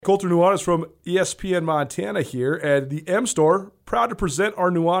Colter Nuanez from ESPN Montana here, and the M Store, proud to present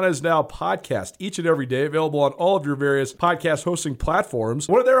our Nuanez Now podcast each and every day, available on all of your various podcast hosting platforms.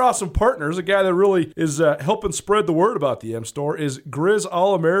 One of their awesome partners, a guy that really is helping spread the word about the M Store, is Grizz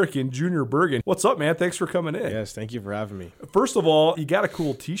All-American Junior Bergen. What's up, man? Thanks for coming in. Yes, thank you for having me. First of all, you got a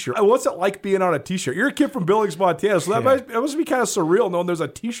cool t-shirt. What's it like being on a t-shirt? You're a kid from Billings, Montana, so that must be kind of surreal knowing there's a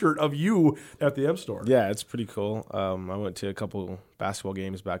t-shirt of you at the M Store. Yeah, it's pretty cool. I went to a couple basketball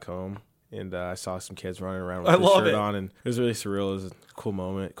games back home, and I saw some kids running around with the shirt on, and it was really surreal. It was a cool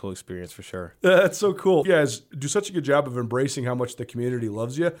moment, cool experience for sure. That's so cool. You guys do such a good job of embracing how much the community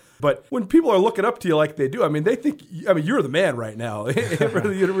loves you. But when people are looking up to you like they do, they think, you're the man right now for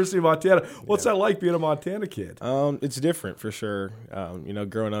the University of Montana. What's that like being a Montana kid? It's different for sure.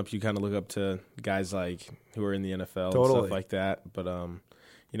 Growing up, you kind of look up to guys like who are in the NFL and stuff like that. But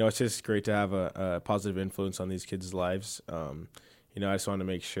it's just great to have a positive influence on these kids' lives. I just want to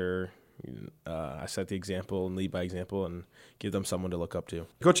make sure I set the example and lead by example and give them someone to look up to.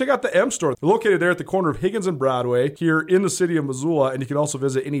 Go check out the M Store. They're located there at the corner of Higgins and Broadway here in the city of Missoula, and you can also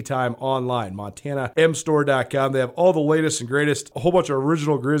visit anytime online, montanamstore.com. They have all the latest and greatest, a whole bunch of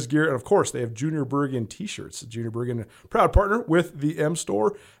original Grizz gear, and of course, they have Junior Bergen t-shirts. Junior Bergen, proud partner with the M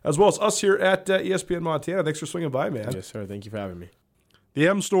Store, as well as us here at ESPN Montana. Thanks for swinging by, man. Yes, sir. Thank you for having me. The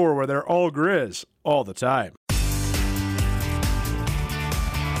M Store, where they're all Grizz all the time.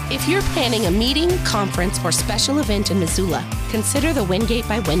 If you're planning a meeting, conference, or special event in Missoula, consider the Wingate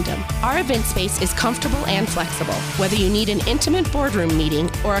by Wyndham. Our event space is comfortable and flexible. Whether you need an intimate boardroom meeting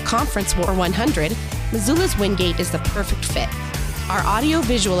or a conference for 100, Missoula's Wingate is the perfect fit. Our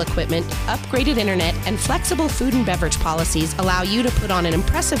audio-visual equipment, upgraded internet, and flexible food and beverage policies allow you to put on an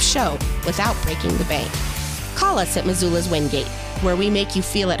impressive show without breaking the bank. Call us at Missoula's Wingate, where we make you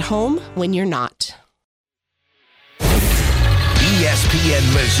feel at home when you're not.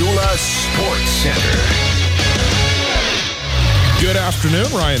 ESPN Missoula Sports Center. Good afternoon,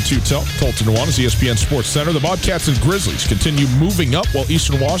 Ryan Tutel, Colter Nuanez, ESPN Sports Center. The Bobcats and Grizzlies continue moving up while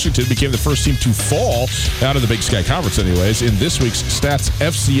Eastern Washington became the first team to fall out of the Big Sky Conference anyways in this week's Stats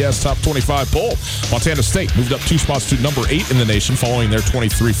FCS Top 25 poll. Montana State moved up 2 spots to number 8 in the nation following their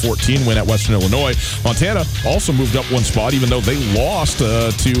 23-14 win at Western Illinois. Montana also moved up 1 spot even though they lost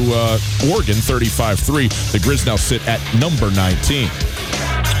to Oregon 35-3. The Grizz now sit at number 19.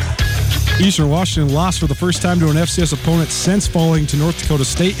 Eastern Washington lost for the first time to an FCS opponent since falling to North Dakota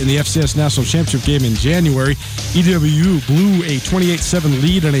State in the FCS National Championship game in January. EWU blew a 28-7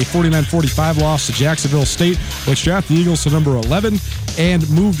 lead in a 49-45 loss to Jacksonville State, which drafted the Eagles to number 11 and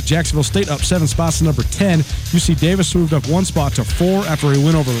moved Jacksonville State up 7 spots to number 10. UC Davis moved up 1 spot to 4 after a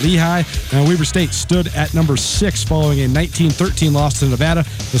win over Lehigh. And Weber State stood at number 6 following a 19-13 loss to Nevada,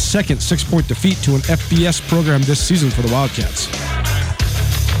 the second 6-point defeat to an FBS program this season for the Wildcats.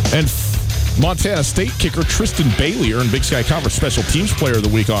 And Montana State kicker Tristan Bailey earned Big Sky Conference Special Teams Player of the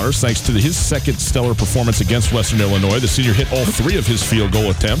Week honors thanks to his second stellar performance against Western Illinois. The senior hit all 3 of his field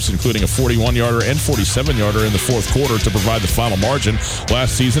goal attempts, including a 41-yarder and 47-yarder in the fourth quarter to provide the final margin.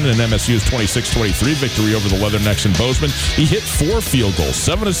 Last season in MSU's 26-23 victory over the Leathernecks in Bozeman, he hit 4 field goals,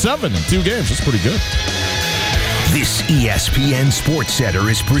 7-7 in 2 games. That's pretty good. This ESPN Sports Center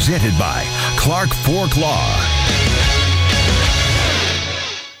is presented by Clark Fork Law.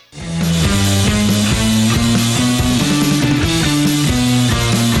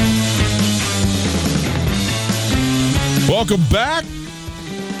 Welcome back.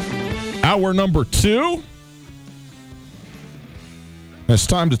 Hour number 2. It's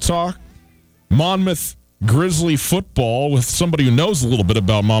time to talk Monmouth Grizzly football with somebody who knows a little bit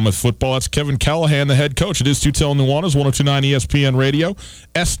about Monmouth football. That's Kevin Callahan, the head coach. It is Tutel Nuanez, 102.9 ESPN Radio,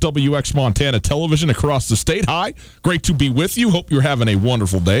 SWX Montana Television across the state. Hi, great to be with you. Hope you're having a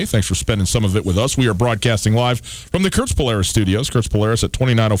wonderful day. Thanks for spending some of it with us. We are broadcasting live from the Kurtz Polaris studios. Kurtz Polaris at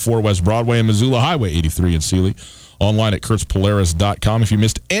 2904 West Broadway and Missoula Highway 83 in Sealy. Online at kurtzpolaris.com. If you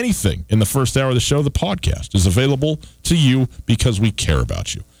missed anything in the first hour of the show, the podcast is available to you because we care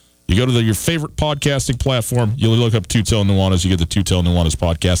about you. You go to your favorite podcasting platform, you look up Tutel Nuanez, you get the Tutel Nuanez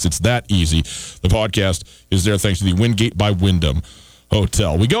podcast. It's that easy. The podcast is there thanks to the Wingate by Wyndham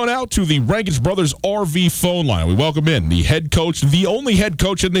Hotel. We go now to the Rankins Brothers RV phone line. We welcome in the head coach, the only head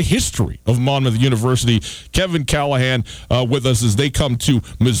coach in the history of Monmouth University, Kevin Callahan, with us as they come to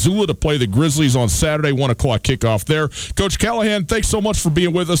Missoula to play the Grizzlies on Saturday, 1 o'clock kickoff there. Coach Callahan, thanks so much for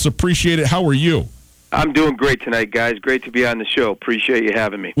being with us. Appreciate it. How are you? I'm doing great tonight, guys. Great to be on the show. Appreciate you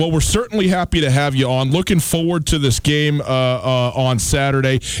having me. Well, we're certainly happy to have you on. Looking forward to this game on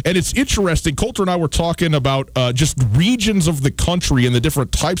Saturday. And it's interesting. Colter and I were talking about just regions of the country and the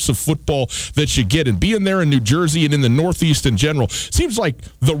different types of football that you get. And being there in New Jersey and in the Northeast in general, seems like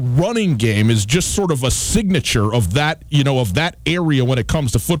the running game is just sort of a signature of that, of that area when it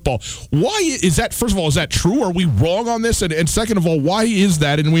comes to football. Why is that? First of all, is that true? Are we wrong on this? And second of all, why is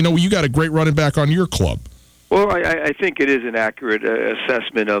that? And we know you got a great running back on your club. Well, I think it is an accurate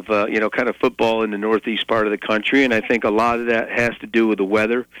assessment of, kind of football in the northeast part of the country, and I think a lot of that has to do with the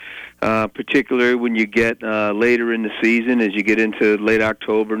weather, particularly when you get later in the season, as you get into late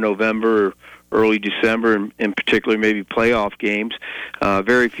October, November, or early December, and particularly maybe playoff games.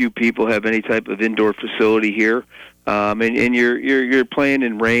 Very few people have any type of indoor facility here. And you're playing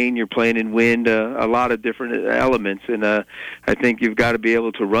in rain, you're playing in wind, a lot of different elements, and I think you've got to be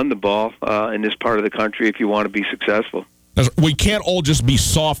able to run the ball in this part of the country if you want to be successful. We can't all just be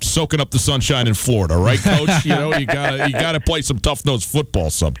soft, soaking up the sunshine in Florida, right, Coach? You gotta play some tough-nosed football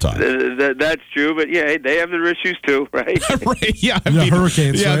sometimes. That's true, but yeah, they have their issues too, right? Right? Yeah,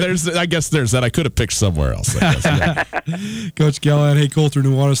 hurricanes. Yeah, right? I guess there's that. I could have picked somewhere else. I guess, yeah. Coach Callahan, hey, Colter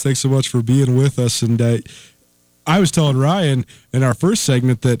Nuanez, thanks so much for being with us. And I was telling Ryan in our first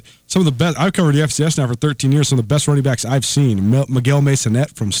segment that some of the best, I've covered the FCS now for 13 years, some of the best running backs I've seen, Miguel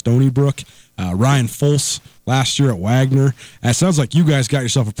Masonette from Stony Brook, Ryan Folse last year at Wagner. And it sounds like you guys got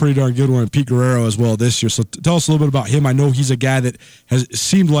yourself a pretty darn good one, Pete Guerrero as well this year. So tell us a little bit about him. I know he's a guy that has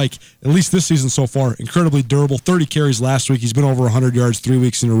seemed like, at least this season so far, incredibly durable. 30 carries last week. He's been over 100 yards 3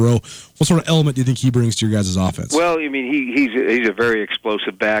 weeks in a row. What sort of element do you think he brings to your guys' offense? Well, I mean, he's a very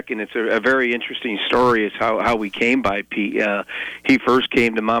explosive back, and it's a very interesting story is how we came by Pete. He first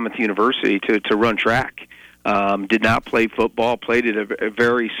came to Monmouth University to run track. Did not play football, played at a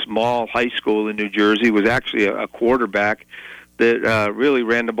very small high school in New Jersey, was actually a quarterback that really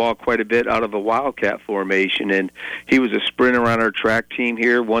ran the ball quite a bit out of a Wildcat formation. And he was a sprinter on our track team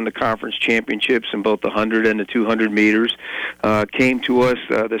here, won the conference championships in both the 100 and the 200 meters, came to us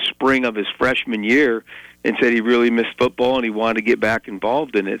the spring of his freshman year and said he really missed football and he wanted to get back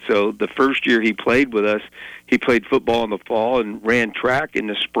involved in it. So the first year he played with us, he played football in the fall and ran track in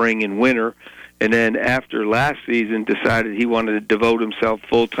the spring and winter. And then after last season, decided he wanted to devote himself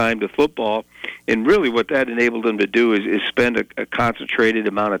full-time to football. And really what that enabled him to do is spend a concentrated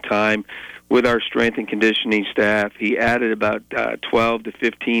amount of time with our strength and conditioning staff. He added about 12 to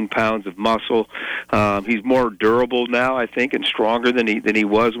 15 pounds of muscle. He's more durable now, I think, and stronger than he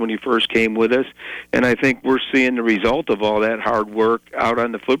was when he first came with us. And I think we're seeing the result of all that hard work out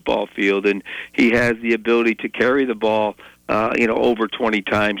on the football field. And he has the ability to carry the ball over 20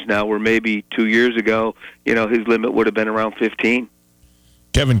 times now, where maybe 2 years ago, his limit would have been around 15.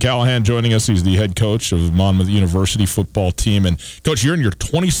 Kevin Callahan joining us. He's the head coach of Monmouth University football team. And, Coach, you're in your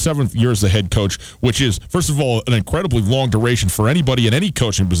 27th year as the head coach, which is, first of all, an incredibly long duration for anybody in any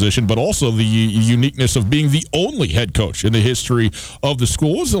coaching position, but also the uniqueness of being the only head coach in the history of the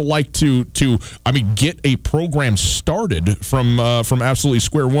school. What was it like to get a program started from absolutely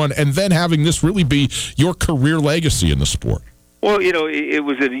square one and then having this really be your career legacy in the sport? Well, it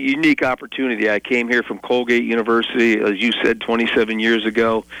was a unique opportunity. I came here from Colgate University, as you said, 27 years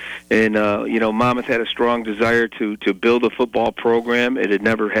ago, and Monmouth had a strong desire to build a football program. It had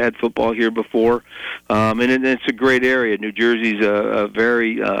never had football here before, and it's a great area. New Jersey's a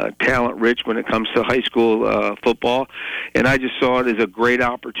very talent-rich when it comes to high school football, and I just saw it as a great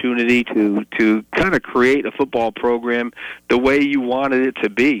opportunity to kind of create a football program the way you wanted it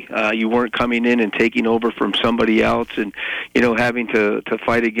to be. You weren't coming in and taking over from somebody else, and having to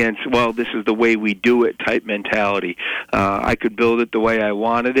fight against, well, this is the way we do it type mentality. I could build it the way I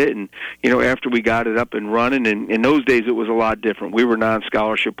wanted it, and after we got it up and running, and in those days it was a lot different. We were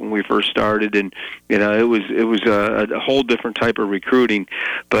non-scholarship when we first started, and it was a whole different type of recruiting.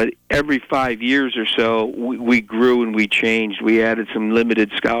 But every 5 years or so, we grew and we changed. We added some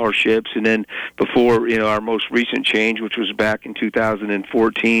limited scholarships, and then before our most recent change, which was back in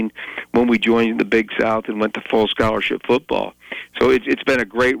 2014, when we joined the Big South and went to full scholarship football. So it's been a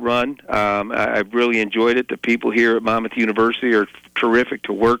great run. I've really enjoyed it. The people here at Monmouth University are terrific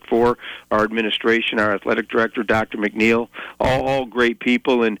to work for. Our administration, our athletic director, Dr. McNeil, all great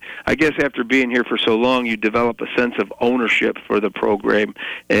people. And I guess after being here for so long, you develop a sense of ownership for the program.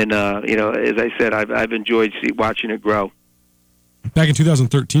 And, as I said, I've enjoyed watching it grow. Back in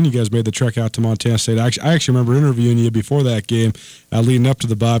 2013, you guys made the trek out to Montana State. I actually remember interviewing you before that game, leading up to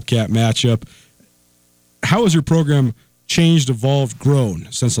the Bobcat matchup. How has your program changed, evolved, grown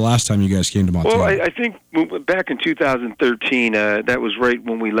since the last time you guys came to Montana? Well, I think back in 2013, that was right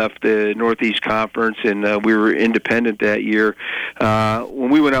when we left the Northeast Conference, and we were independent that year. When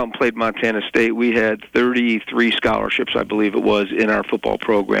we went out and played Montana State, we had 33 scholarships, I believe it was, in our football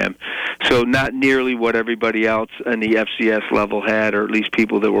program. So not nearly what everybody else in the FCS level had, or at least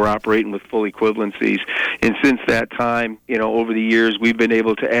people that were operating with full equivalencies. And since that time, over the years, we've been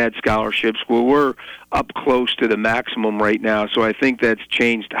able to add scholarships where we're up close to the maximum right now. So I think that's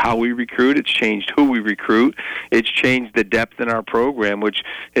changed how we recruit. It's changed who we recruit. It's changed the depth in our program, which,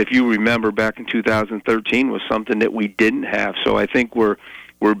 if you remember, back in 2013 was something that we didn't have. So I think we're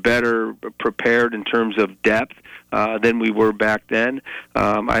better prepared in terms of depth than we were back then.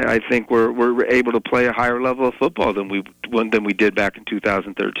 I think we're able to play a higher level of football than we did back in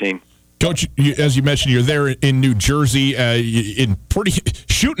 2013. Coach, as you mentioned, you're there in New Jersey, in pretty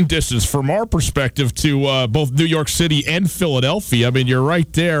shooting distance from our perspective to both New York City and Philadelphia. I mean, you're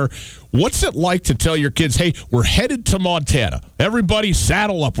right there. What's it like to tell your kids, hey, we're headed to Montana. Everybody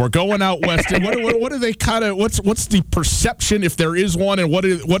saddle up. We're going out west. And what do they kind of, what's the perception, if there is one, and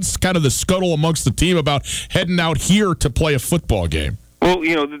what's kind of the scuttle amongst the team about heading out here to play a football game? Well,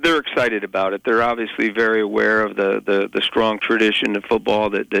 they're excited about it. They're obviously very aware of the strong tradition of football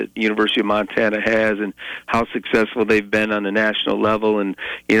that University of Montana has, and how successful they've been on the national level, and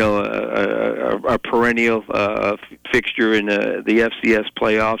a perennial fixture in the FCS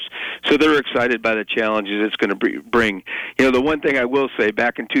playoffs. So they're excited by the challenges it's going to bring. The one thing I will say,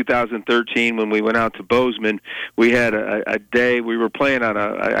 back in 2013 when we went out to Bozeman, we had a day. We were playing on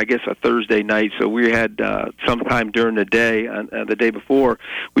a Thursday night, so we had sometime during the day, on the day before,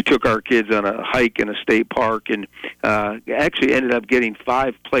 we took our kids on a hike in a state park, and actually ended up getting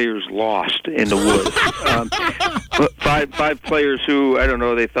 5 players lost in the woods. Five players who, I don't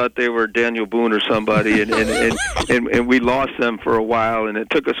know, they thought they were Daniel Boone or somebody, and we lost them for a while, and it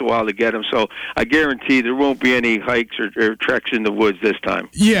took us a while to get them. So I guarantee there won't be any hikes or treks in the woods this time.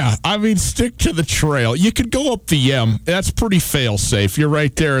 Yeah, I mean, stick to the trail. You could go up the M. That's pretty fail-safe. You're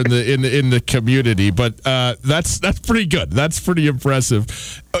right there in the community, but that's pretty good. That's pretty impressive.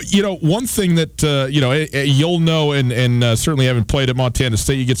 One thing that you'll know, and certainly having played at Montana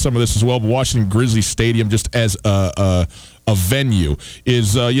State, you get some of this as well. But Washington Grizzly Stadium, just as a venue,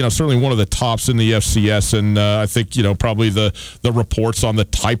 is certainly one of the tops in the FCS, and I think probably the reports on the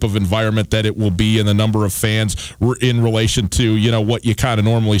type of environment that it will be and the number of fans in relation to what you kind of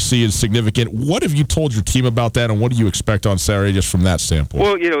normally see is significant. What have you told your team about that, and what do you expect on Saturday just from that standpoint?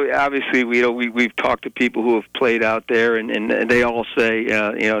 Well, obviously we've talked to people who have played out there, and they all say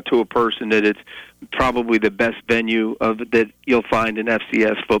to a person that it's probably the best venue that you'll find in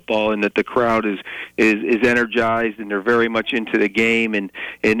FCS football, and that the crowd is energized, and they're very much into the game, and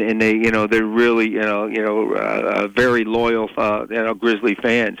they they're really very loyal Grizzly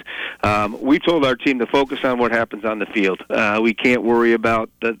fans. We told our team to focus on what happens on the field. We can't worry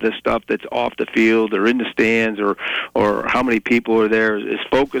about the stuff that's off the field or in the stands or how many people are there. Is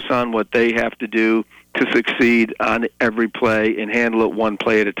focus on what they have to do to succeed on every play and handle it one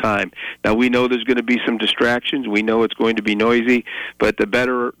play at a time. Now, we know there's going to be some distractions. We know it's going to be noisy, but the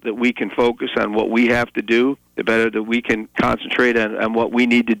better that we can focus on what we have to do, the better that we can concentrate on what we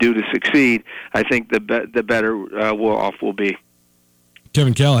need to do to succeed, I think the better off we'll be.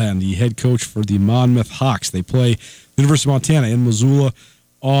 Kevin Callahan, the head coach for the Monmouth Hawks. They play the University of Montana in Missoula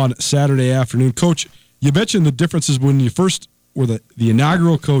on Saturday afternoon. Coach, you mentioned the differences when you first were the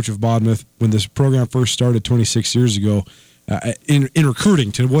inaugural coach of Monmouth when this program first started 26 years ago in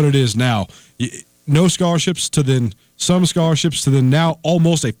recruiting to what it is now. No scholarships to then some scholarships to then now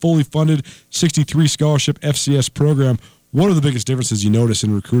almost a fully funded 63 scholarship FCS program. What are the biggest differences you notice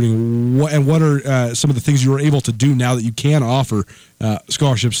in recruiting, and what are some of the things you are able to do now that you can offer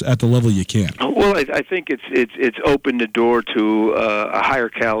scholarships at the level you can? Well, I think it's opened the door to a higher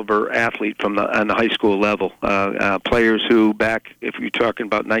caliber athlete on the high school level. Players who back, if you're talking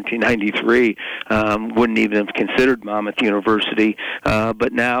about 1993, wouldn't even have considered Monmouth University,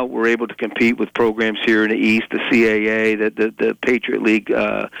 but now we're able to compete with programs here in the East, the CAA, the Patriot League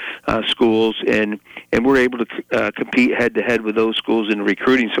schools, and we're able to compete head-to-head with those schools in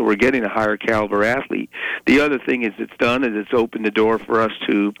recruiting, so we're getting a higher caliber athlete. The other thing it's opened the door for us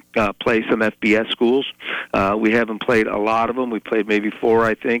to play some FBS schools. We haven't played a lot of them. We played maybe 4,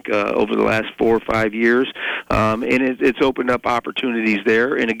 I think, over the last 4 or 5 years, and it's opened up opportunities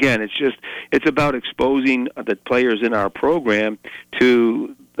there. And again, it's about exposing the players in our program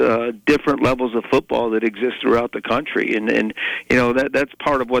to different levels of football that exist throughout the country, and that's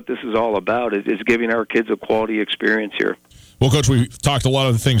part of what this is all about, is giving our kids a quality experience here. Well, Coach, we've talked a lot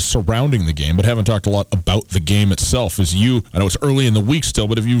of the things surrounding the game, but haven't talked a lot about the game itself. I know it's early in the week still,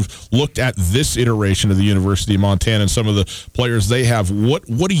 but if you've looked at this iteration of the University of Montana and some of the players they have, what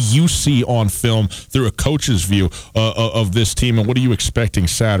do you see on film through a coach's view of this team, and what are you expecting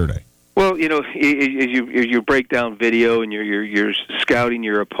Saturday? Well, as you break down video and you're scouting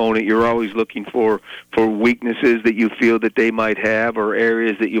your opponent, you're always looking for weaknesses that you feel that they might have or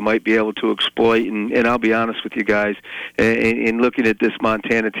areas that you might be able to exploit. And I'll be honest with you guys, in looking at this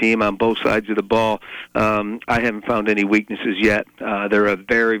Montana team on both sides of the ball, I haven't found any weaknesses yet. They're a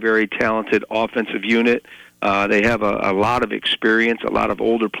very, very talented offensive unit. They have a lot of experience, a lot of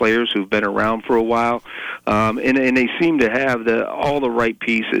older players who've been around for a while, and they seem to have all the right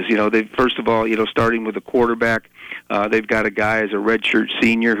pieces. They first of all, starting with the quarterback, they've got a guy as a redshirt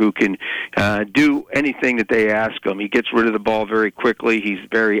senior who can do anything that they ask him. He gets rid of the ball very quickly. He's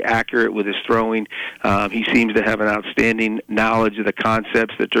very accurate with his throwing. He seems to have an outstanding knowledge of the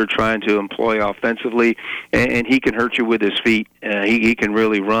concepts that they're trying to employ offensively, and he can hurt you with his feet. He can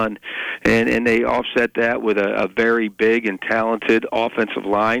really run, and they offset that with a very big and talented offensive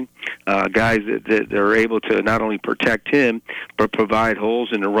line, guys that are able to not only protect him but provide holes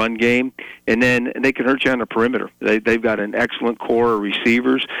in the run game, and then they can hurt you on the perimeter. They've got an excellent core of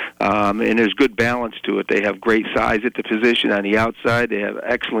receivers, and there's good balance to it. They have great size at the position on the outside. They have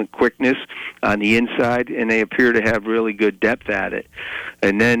excellent quickness on the inside, and they appear to have really good depth at it.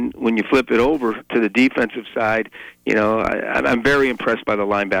 And then when you flip it over to the defensive side, I'm very impressed by the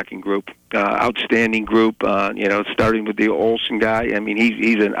linebacking group. Outstanding group, starting with the Olsen guy. I mean,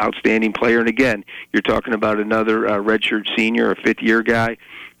 he's an outstanding player. And again, you're talking about another redshirt senior, a fifth-year guy.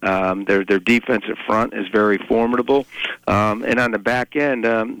 Their defensive front is very formidable, and on the back end,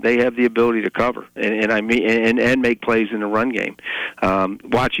 they have the ability to cover and make plays in the run game.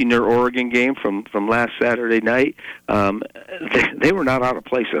 Watching their Oregon game from last Saturday night, they were not out of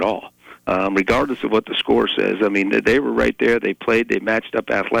place at all. Regardless of what the score says. I mean, they were right there. They played. They matched up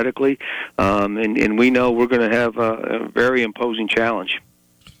athletically. And we know we're going to have a very imposing challenge.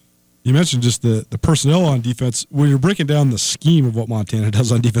 You mentioned just the personnel on defense. When you're breaking down the scheme of what Montana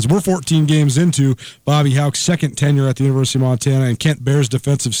does on defense, we're 14 games into Bobby Hauck's second tenure at the University of Montana and Kent Baer's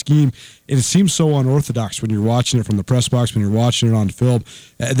defensive scheme, and it seems so unorthodox when you're watching it from the press box, when you're watching it on film.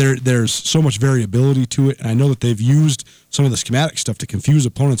 There's so much variability to it, and I know that they've used some of the schematic stuff to confuse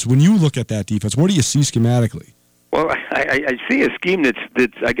opponents. When you look at that defense, what do you see schematically? Well, I see a scheme that's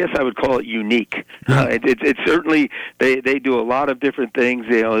I guess I would call it unique. It's certainly they do a lot of different things.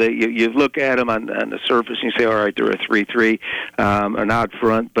 You look at them on the surface and you say, all right, they're a 3-3, an odd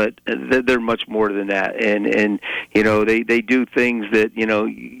front, but they're much more than that. And they do things that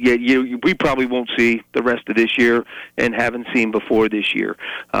we probably won't see the rest of this year and haven't seen before this year.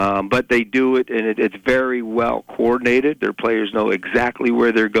 But they do it, and it's very well coordinated. Their players know exactly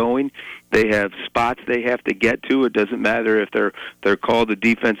where they're going. They have spots they have to get to. It doesn't matter if they're called a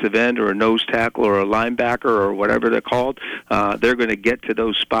defensive end or a nose tackle or a linebacker or whatever they're called. They're going to get to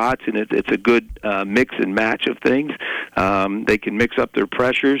those spots, and it's a good mix and match of things. They can mix up their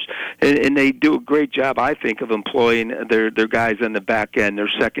pressures, and they do a great job, I think, of employing their guys on the back end,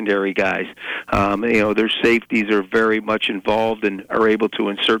 their secondary guys. Their safeties are very much involved and are able to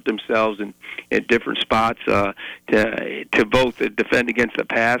insert themselves in different spots to both defend against the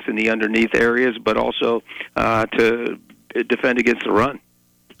pass in the underneath areas, but also to defend against the run.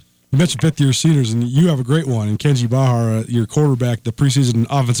 You mentioned fifth-year seniors, and you have a great one in Kenji Bahar, your quarterback, the preseason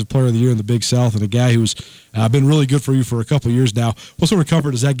Offensive Player of the Year in the Big South, and a guy who's been really good for you for a couple of years now. What sort of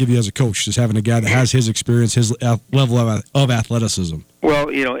comfort does that give you as a coach, just having a guy that has his experience, his level of athleticism? Well,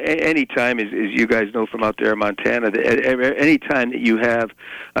 any time, as you guys know from out there in Montana, any time that you have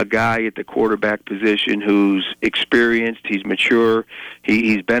a guy at the quarterback position who's experienced, he's mature,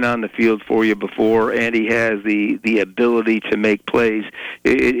 he's been on the field for you before, and he has the ability to make plays,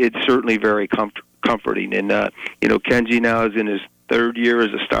 it's certainly very comforting. And, Kenji now is in his third year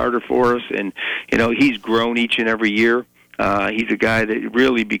as a starter for us, and, he's grown each and every year. He's a guy that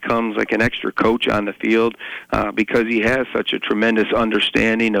really becomes like an extra coach on the field because he has such a tremendous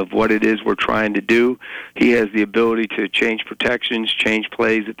understanding of what it is we're trying to do. He has the ability to change protections, change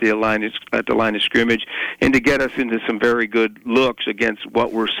plays at the line of scrimmage, and to get us into some very good looks against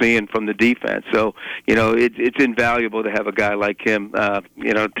what we're seeing from the defense. So, it's invaluable to have a guy like him,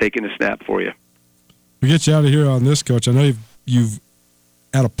 taking a snap for you. We get you out of here on this, Coach. I know you've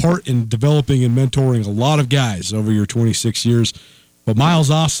had a part in developing and mentoring a lot of guys over your 26 years. But Miles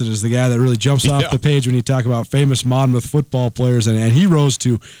Austin is the guy that really jumps off the page when you talk about famous Monmouth football players, and he rose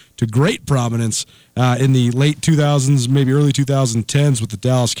to great prominence in the late 2000s, maybe early 2010s with the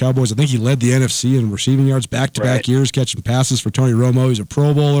Dallas Cowboys. I think he led the NFC in receiving yards back-to-back years, catching passes for Tony Romo. He's a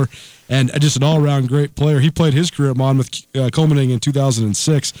Pro Bowler and just an all-around great player. He played his career at Monmouth, culminating in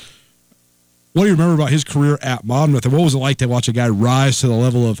 2006. What do you remember about his career at Monmouth, and what was it like to watch a guy rise to the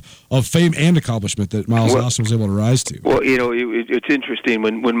level of fame and accomplishment that Miles Austin was able to rise to? Well, it's interesting.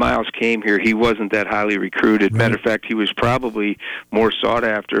 When Miles came here, he wasn't that highly recruited. Right. Matter of fact, he was probably more sought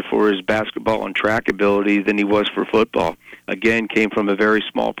after for his basketball and track ability than he was for football. Again, came from a very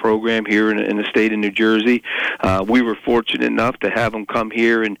small program here in the state of New Jersey. We were fortunate enough to have him come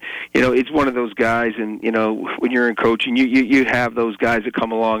here, and it's one of those guys. And when you're in coaching, you have those guys that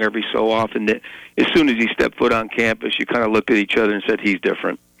come along every so often that, as soon as he stepped foot on campus, you kind of looked at each other and said, he's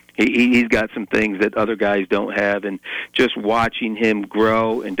different. He's got some things that other guys don't have, and just watching him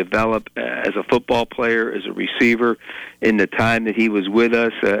grow and develop as a football player, as a receiver, in the time that he was with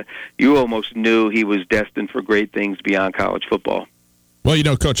us, you almost knew he was destined for great things beyond college football. Well,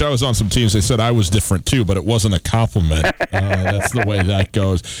 Coach, I was on some teams. They said I was different, too, but it wasn't a compliment. That's the way that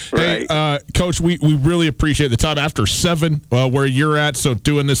goes. Right. Hey, Coach, we really appreciate the time. After 7, where you're at, so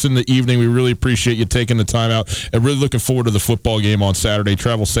doing this in the evening, we really appreciate you taking the time out, and really looking forward to the football game on Saturday.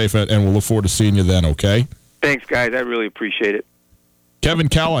 Travel safe, and we'll look forward to seeing you then, okay? Thanks, guys. I really appreciate it. Kevin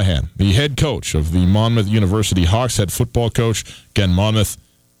Callahan, the head coach of the Monmouth University Hawks, head football coach. Again, Monmouth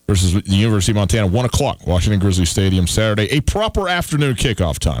versus the University of Montana, 1 o'clock, Washington Grizzly Stadium, Saturday. A proper afternoon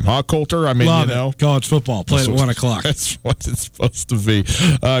kickoff time, huh, Coulter? I mean, Love it. College football, played at 1 o'clock. That's what it's supposed to be.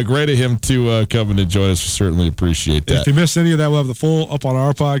 Great of him to come and join us. We certainly appreciate that. If you missed any of that, we'll have the full up on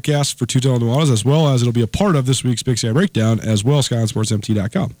our podcast for Two Telling Nuanez, as well as it'll be a part of this week's Big Sky Breakdown, as well as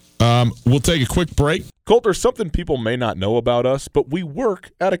SkylineSportsMT.com. We'll take a quick break. Coulter, something people may not know about us, but we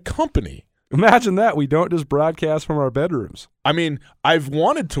work at a company. Imagine that. We don't just broadcast from our bedrooms. I mean, I've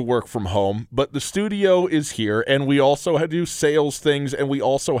wanted to work from home, but the studio is here, and we also do sales things, and we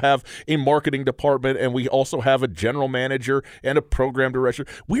also have a marketing department, and we also have a general manager and a program director.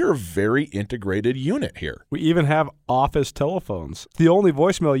 We are a very integrated unit here. We even have office telephones. The only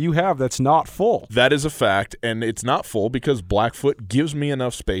voicemail you have that's not full. That is a fact, and it's not full because Blackfoot gives me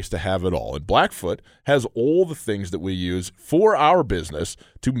enough space to have it all. And Blackfoot has all the things that we use for our business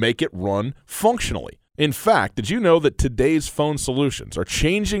to make it run functionally. In fact, did you know that today's phone solutions are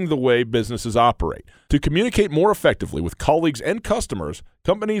changing the way businesses operate? To communicate more effectively with colleagues and customers,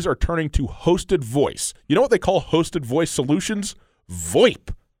 companies are turning to hosted voice. You know what they call hosted voice solutions?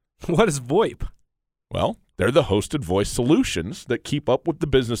 VoIP. What is VoIP? Well, they're the hosted voice solutions that keep up with the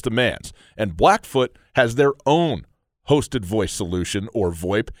business demands. And Blackfoot has their own hosted voice solution, or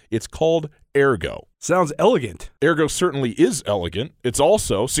VoIP. It's called Ergo. Sounds elegant. Ergo certainly is elegant. It's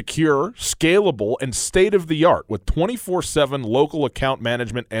also secure, scalable, and state-of-the-art with 24/7 local account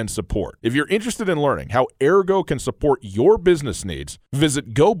management and support. If you're interested in learning how Ergo can support your business needs,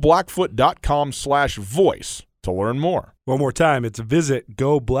 visit goblackfoot.com/voice to learn more. One more time, it's visit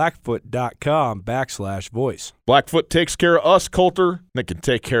goblackfoot.com/voice. Blackfoot takes care of us, Coulter, and it can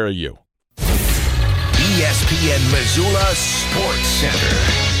take care of you. ESPN Missoula Sports Center.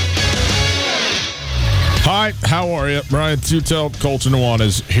 Hi, how are you? Brian Tutel, Coulter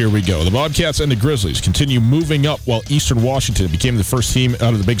Nuanez. Here we go. The Bobcats and the Grizzlies continue moving up while Eastern Washington became the first team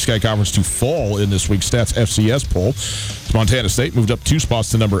out of the Big Sky Conference to fall in this week's Stats FCS poll. Montana State moved up 2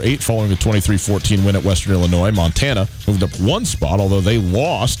 spots to number 8 following the 23-14 win at Western Illinois. Montana moved up 1 spot, although they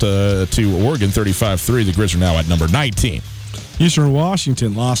lost to Oregon 35-3. The Grizz are now at number 19. Eastern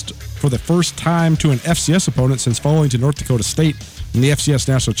Washington lost for the first time to an FCS opponent since falling to North Dakota State in the FCS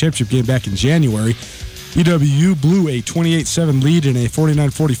National Championship game back in January. EWU blew a 28-7 lead in a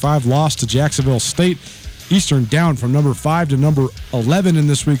 49-45 loss to Jacksonville State. Eastern down from number 5 to number 11 in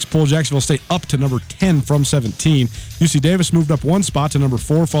this week's poll. Jacksonville State up to number 10 from 17. UC Davis moved up 1 spot to number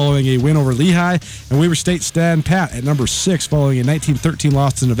 4 following a win over Lehigh. And Weber State stand pat at number 6 following a 19-13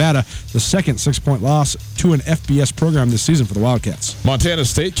 loss to Nevada, the second 6-point loss to an FBS program this season for the Wildcats. Montana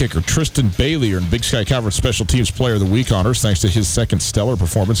State kicker Tristan Bailey earned Big Sky Conference Special Teams Player of the Week honors thanks to his second stellar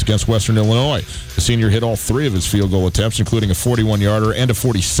performance against Western Illinois. The senior hit all 3 of his field goal attempts, including a 41-yarder and a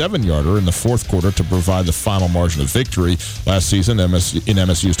 47-yarder in the fourth quarter to provide the final margin of victory. Last season, in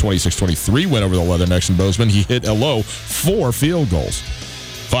MSU's 26-23 win over the Leathernecks in Bozeman, he hit a low 4 field goals.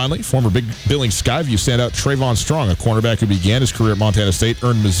 Finally, former Big Billings Skyview standout Trayvon Strong, a cornerback who began his career at Montana State,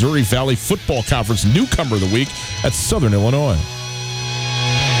 earned Missouri Valley Football Conference Newcomer of the Week at Southern Illinois.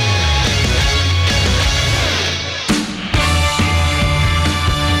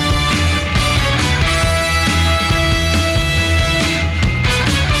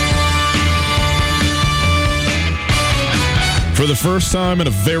 For the first time in a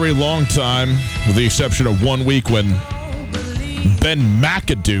very long time, with the exception of 1 week when Ben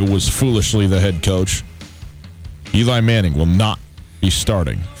McAdoo was foolishly the head coach, Eli Manning will not be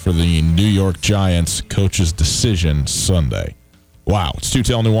starting for the New York Giants coach's decision Sunday. Wow. It's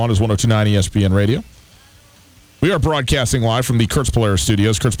Tutel Nuanez, 102.9 ESPN Radio. We are broadcasting live from the Kurtz Polaris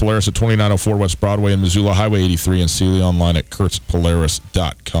studios. Kurtz Polaris at 2904 West Broadway in Missoula, Highway 83 in Sealy, online at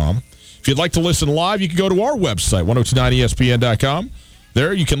kurtzpolaris.com. If you'd like to listen live, you can go to our website, 1029ESPN.com.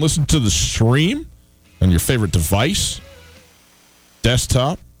 There you can listen to the stream on your favorite device,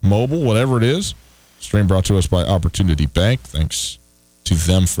 desktop, mobile, whatever it is. Stream brought to us by Opportunity Bank. Thanks to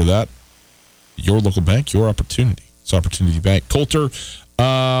them for that. Your local bank, your opportunity. It's Opportunity Bank. Coulter,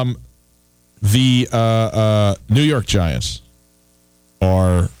 the New York Giants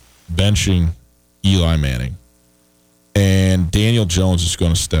are benching Eli Manning, and Daniel Jones is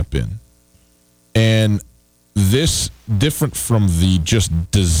going to step in. And this, different from the just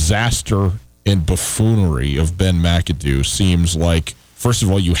disaster and buffoonery of Ben McAdoo, seems like, first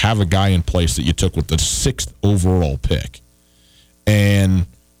of all, you have a guy in place that you took with the 6th overall pick. And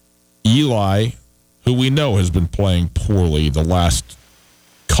Eli, who we know has been playing poorly the last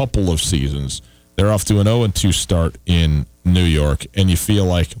couple of seasons, they're off to an 0-2 start in New York, and you feel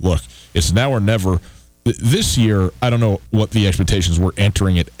like, look, it's now or never. This year, I don't know what the expectations were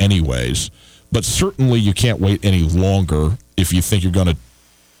entering it anyways, but certainly you can't wait any longer if you think you're going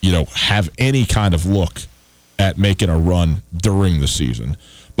to, have any kind of look at making a run during the season.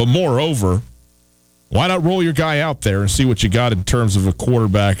 But moreover, why not roll your guy out there and see what you got in terms of a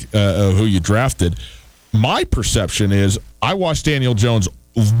quarterback who you drafted? My perception is I watched Daniel Jones,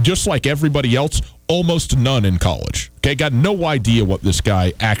 just like everybody else, almost none in college. Okay, got no idea what this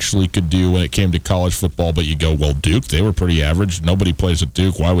guy actually could do when it came to college football, but you go, well, Duke, they were pretty average. Nobody plays at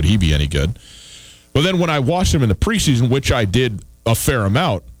Duke. Why would he be any good? But then when I watched him in the preseason, which I did a fair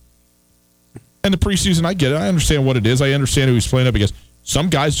amount, and the preseason, I get it. I understand what it is. I understand who he's playing up against. Some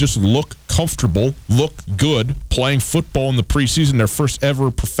guys just look comfortable, look good playing football in the preseason, their first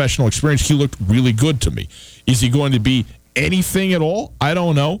ever professional experience. He looked really good to me. Is he going to be anything at all? I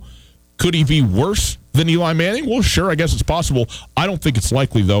don't know. Could he be worse than Eli Manning? Well, sure, I guess it's possible. I don't think it's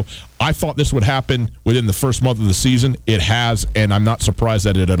likely, though. I thought this would happen within the first month of the season. It has, and I'm not surprised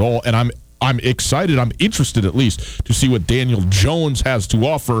at it at all. And I'm excited. I'm interested, at least, to see what Daniel Jones has to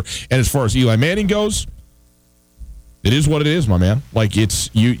offer. And as far as Eli Manning goes, it is what it is, my man. Like, it's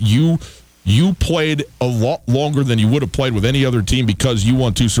you played a lot longer than you would have played with any other team because you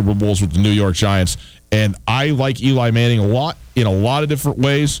won 2 Super Bowls with the New York Giants. And I like Eli Manning a lot in a lot of different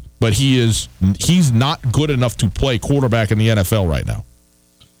ways, but he's not good enough to play quarterback in the NFL right now.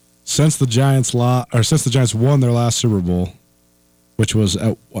 Since the Giants won their last Super Bowl, which was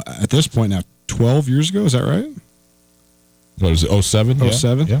at this point now 12 years ago, is that right? What is it? 07?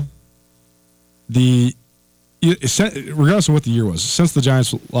 07? Yeah. Regardless of what the year was, since the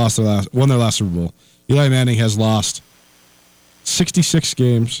Giants won their last Super Bowl, Eli Manning has lost 66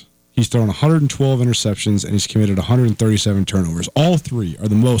 games. He's thrown 112 interceptions, and he's committed 137 turnovers. All 3 are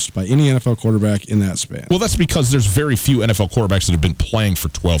the most by any NFL quarterback in that span. Well, that's because there's very few NFL quarterbacks that have been playing for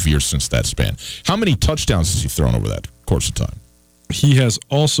 12 years since that span. How many touchdowns has he thrown over that course of time? He has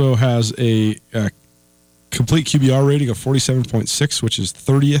a complete QBR rating of 47.6, which is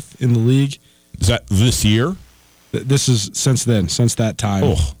 30th in the league. Is that this year? This is since that time.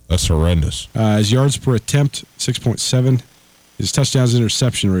 Oh, that's horrendous. His yards per attempt, 6.7. His touchdowns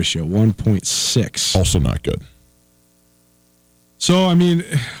interception ratio, 1.6. Also not good. So, I mean,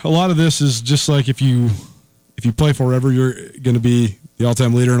 a lot of this is just like if you play forever, you're going to be the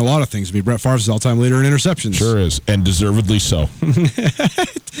all-time leader in a lot of things. I mean, Brett Favre's the all-time leader in interceptions. Sure is, and deservedly so.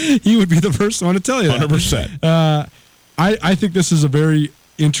 He would be the first one to tell you that. 100%. I think this is a very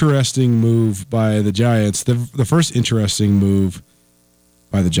interesting move by the Giants. The first interesting move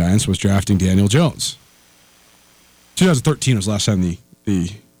by the Giants was drafting Daniel Jones. 2013 was the last time the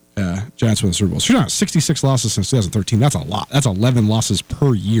Giants won the Super Bowl. So 66 losses since 2013. That's a lot. That's 11 losses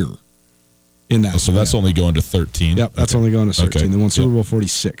per year in that. So that's only going to 13? Yep, that's only going to 13. Okay. They won Super Bowl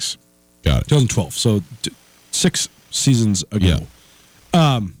 46. Got it. 2012. So 6 seasons ago.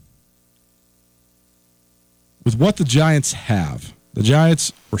 Yeah. With what the Giants have, the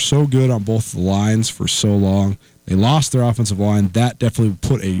Giants were so good on both the lines for so long. They lost their offensive line. That definitely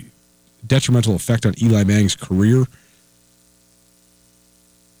put a detrimental effect on Eli Manning's career.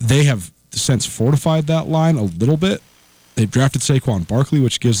 They have since fortified that line a little bit. They've drafted Saquon Barkley,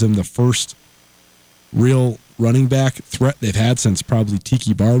 which gives them the first real running back threat they've had since probably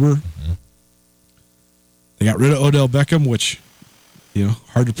Tiki Barber. Mm-hmm. They got rid of Odell Beckham, which,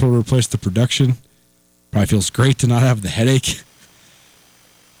 hard to replace the production. Probably feels great to not have the headache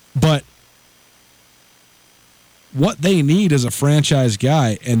But what they need is a franchise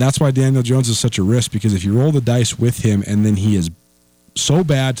guy, and that's why Daniel Jones is such a risk, because if you roll the dice with him and then he is so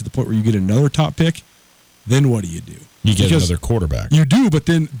bad to the point where you get another top pick, then what do? You get another quarterback. You do, but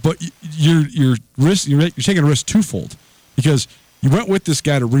you're taking a risk twofold, because you went with this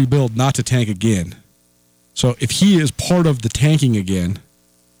guy to rebuild, not to tank again. So if he is part of the tanking again,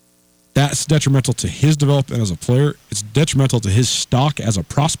 that's detrimental to his development as a player. It's detrimental to his stock as a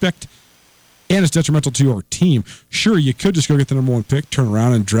prospect. And it's detrimental to your team. Sure, you could just go get the number 1 pick, turn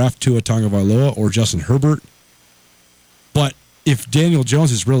around and draft Tua Tagovailoa or Justin Herbert. But if Daniel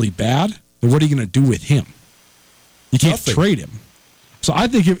Jones is really bad, then what are you going to do with him? You can't trade him. So I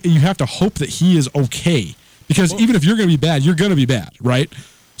think you have to hope that he is okay. Because even if you're going to be bad, you're going to be bad, right?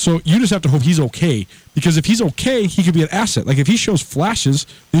 So you just have to hope he's okay. Because if he's okay, he could be an asset. Like if he shows flashes,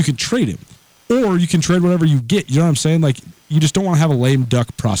 then you can trade him. Or you can trade whatever you get. You know what I'm saying? Like, you just don't want to have a lame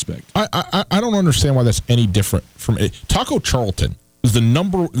duck prospect. I don't understand why that's any different from it. Taco Charlton was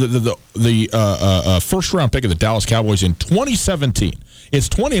the first round pick of the Dallas Cowboys in 2017. It's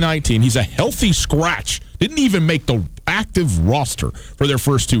 2019. He's a healthy scratch. Didn't even make the active roster for their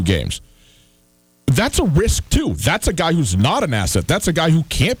first 2 games. That's a risk too. That's a guy who's not an asset. That's a guy who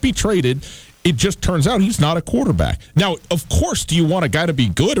can't be traded. It just turns out he's not a quarterback. Now, of course, do you want a guy to be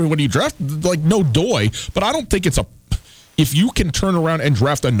good, or when you draft, like, no doy, but I don't think it's if you can turn around and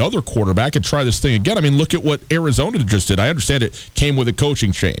draft another quarterback and try this thing again. I mean, look at what Arizona just did. I understand it came with a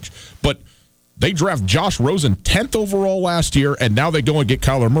coaching change, but they draft Josh Rosen 10th overall last year, and now they go and get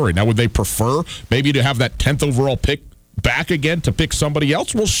Kyler Murray. Now, would they prefer maybe to have that 10th overall pick back again to pick somebody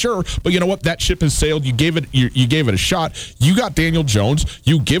else? Well, sure, but you know what? That ship has sailed. You gave it a shot. You got Daniel Jones.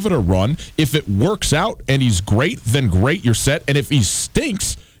 You give it a run. If it works out and he's great, then great, you're set. And if he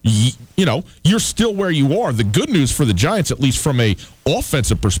stinks, you're still where you are. The good news for the Giants, at least from a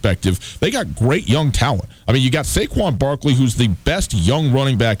offensive perspective, they got great young talent. I mean, you got Saquon Barkley, who's the best young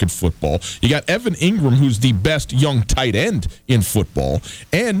running back in football. You got Evan Ingram, who's the best young tight end in football.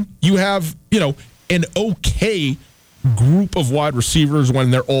 And you have, an okay group of wide receivers when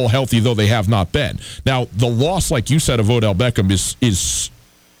they're all healthy, though they have not been. Now, the loss, like you said, of Odell Beckham is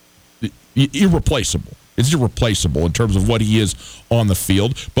irreplaceable. It's irreplaceable in terms of what he is on the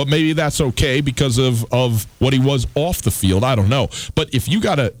field, but maybe that's okay because of what he was off the field. I don't know. But if you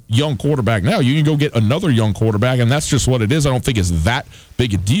got a young quarterback now, you can go get another young quarterback, and that's just what it is. I don't think it's that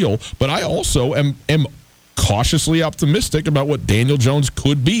big a deal, but I also am cautiously optimistic about what Daniel Jones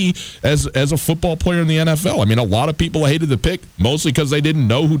could be as a football player in the NFL. I mean, a lot of people hated the pick, mostly because they didn't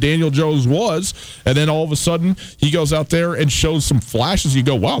know who Daniel Jones was, and then all of a sudden, he goes out there and shows some flashes. You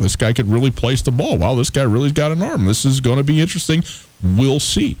go, wow, this guy could really place the ball. Wow, this guy really's got an arm. This is going to be interesting. We'll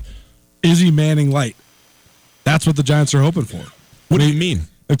see. Is he Manning light? That's what the Giants are hoping for. What do you mean?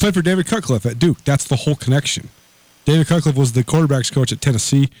 They played for David Cutcliffe at Duke. That's the whole connection. David Cutcliffe was the quarterback's coach at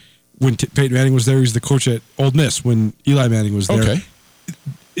Tennessee. When Peyton Manning was there, he was the coach at Ole Miss. When Eli Manning was there, okay.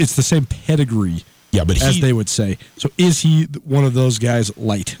 It's the same pedigree, as they would say. So is he one of those guys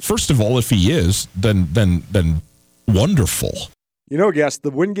light? First of all, if he is, then wonderful. You know, guest,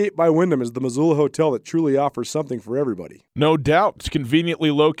 the Wingate by Wyndham is the Missoula hotel that truly offers something for everybody. No doubt. It's conveniently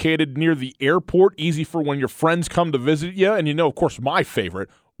located near the airport, easy for when your friends come to visit you, and of course, my favorite,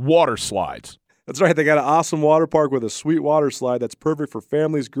 water slides. That's right. They got an awesome water park with a sweet water slide that's perfect for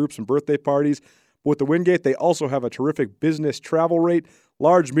families, groups, and birthday parties. But with the Wingate, they also have a terrific business travel rate,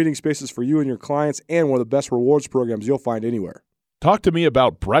 large meeting spaces for you and your clients, and one of the best rewards programs you'll find anywhere. Talk to me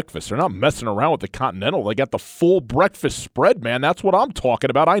about breakfast. They're not messing around with the Continental. They got the full breakfast spread, man. That's what I'm talking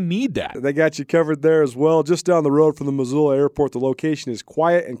about. I need that. They got you covered there as well. Just down the road from the Missoula Airport, the location is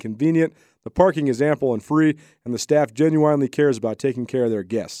quiet and convenient. The parking is ample and free, and the staff genuinely cares about taking care of their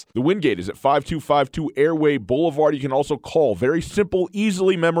guests. The Wingate is at 5252 Airway Boulevard. You can also call. Very simple,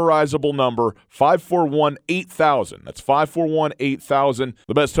 easily memorizable number, 541-8000. That's 541-8000.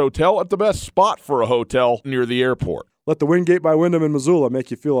 The best hotel at the best spot for a hotel near the airport. Let the Wingate by Wyndham in Missoula make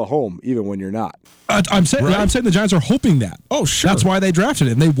you feel at home, even when you're not. I'm saying the Giants are hoping that. Oh, sure. That's why they drafted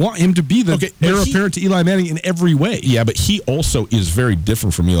him. They want him to be the heir apparent to Eli Manning in every way. Yeah, but he also is very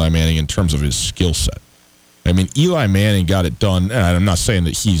different from Eli Manning in terms of his skill set. I mean, Eli Manning got it done, and I'm not saying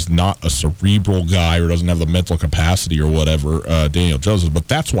that he's not a cerebral guy or doesn't have the mental capacity or whatever Daniel Jones is, but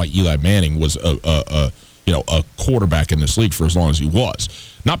that's why Eli Manning was a quarterback in this league for as long as he was.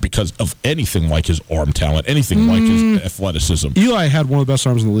 Not because of anything like his arm talent, anything like his athleticism. Eli had one of the best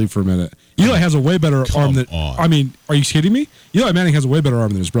arms in the league for a minute. Eli has a way better arm than... I mean, are you kidding me? Eli Manning has a way better arm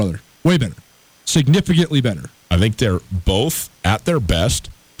than his brother. Way better. Significantly better. I think they're both, at their best,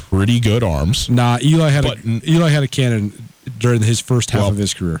 pretty good arms. Nah, Eli had a cannon during his first half of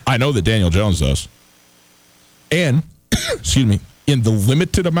his career. I know that Daniel Jones does. And, excuse me, in the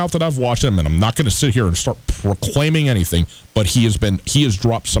limited amount that I've watched him, and I'm not going to sit here and start proclaiming anything, but he has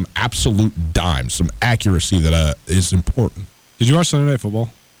dropped some absolute dimes, some accuracy that is important. Did you watch Sunday Night Football?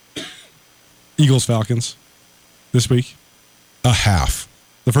 Eagles Falcons this week? A half.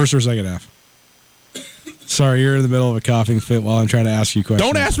 The first or second half? Sorry, you're in the middle of a coughing fit while I'm trying to ask you questions.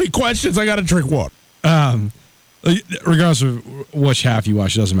 Don't ask me questions. I got to drink water. Regardless of which half you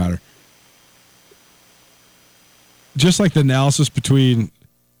watch, it doesn't matter. Just like the analysis between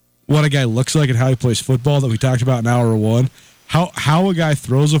what a guy looks like and how he plays football that we talked about in hour one, how a guy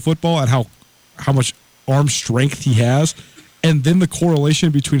throws a football and how much arm strength he has, and then the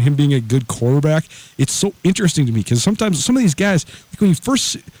correlation between him being a good quarterback, it's so interesting to me because sometimes some of these guys, like when you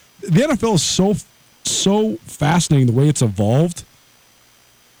first, the NFL is so fascinating the way it's evolved,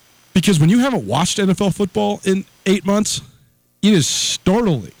 because when you haven't watched NFL football in 8 months, it is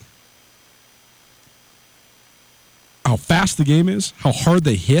startling how fast the game is, how hard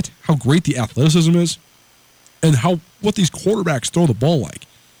they hit, how great the athleticism is, and what these quarterbacks throw the ball like.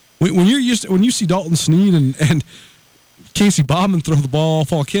 When you see Dalton Sneed and Casey Bauman throw the ball all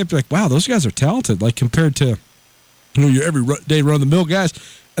fall camp, you're like, wow, those guys are talented. Like compared to your everyday run of the mill guys,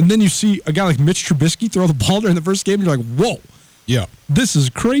 and then you see a guy like Mitch Trubisky throw the ball during the first game, and you're like, whoa, yeah, this is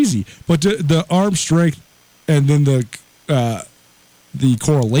crazy. But the arm strength and then the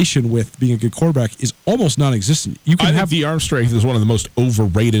correlation with being a good quarterback is almost non-existent. I think the arm strength is one of the most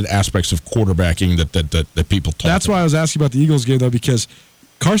overrated aspects of quarterbacking that people talk about. That's why I was asking about the Eagles game, though, because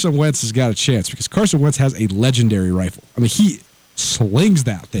Carson Wentz has got a chance, because Carson Wentz has a legendary rifle. I mean, he slings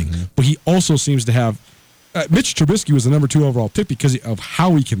that thing, but he also seems to have Mitch Trubisky was the number 2 overall pick because of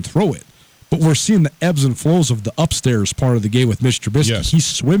how he can throw it. But we're seeing the ebbs and flows of the upstairs part of the game with Mitch Trubisky. Yes. He's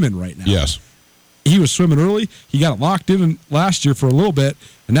swimming right now. Yes. He was swimming early. He got locked in last year for a little bit,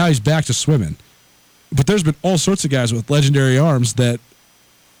 and now he's back to swimming. But there's been all sorts of guys with legendary arms that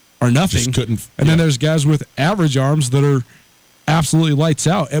are nothing. Then there's guys with average arms that are absolutely lights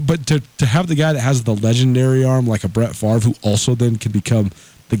out. But to have the guy that has the legendary arm like a Brett Favre, who also then can become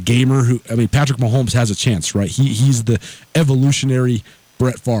the gamer, Patrick Mahomes has a chance, right? He's the evolutionary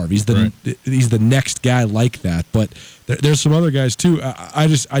Brett Favre. He's the next guy like that. But there's some other guys too.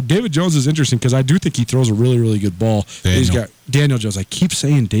 David Jones is interesting because I do think he throws a really, really good ball. He's got Daniel Jones. I keep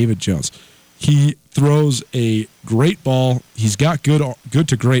saying David Jones. He throws a great ball. He's got good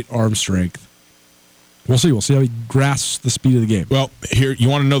to great arm strength. We'll see. We'll see how he grasps the speed of the game. Well, here, you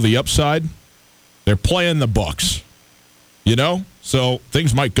want to know the upside? They're playing the Bucs. So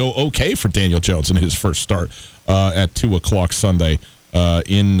things might go okay for Daniel Jones in his first start at 2:00 Sunday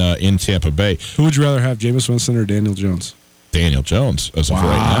in Tampa Bay. Who would you rather have, Jameis Winston or Daniel Jones? Daniel Jones, as of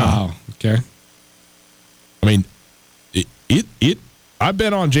right now. Okay. I mean, I've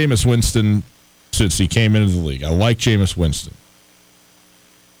been on Jameis Winston since he came into the league. I like Jameis Winston.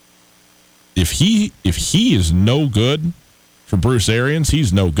 If he is no good for Bruce Arians,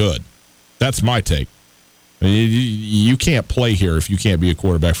 he's no good. That's my take. I mean, you can't play here if you can't be a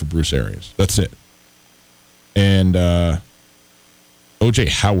quarterback for Bruce Arians. That's it. And O.J.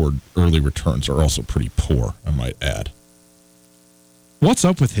 Howard early returns are also pretty poor, I might add. What's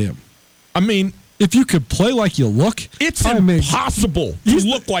up with him? I mean, if you could play like you look, it's impossible to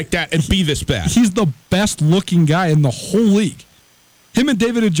look like that and be this bad. He's the best looking guy in the whole league. Him and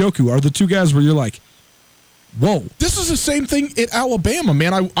David Njoku are the two guys where you're like, whoa. This is the same thing at Alabama,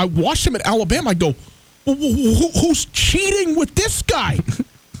 man. I watched him at Alabama. I go, who's cheating with this guy?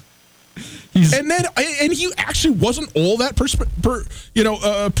 And he actually wasn't all that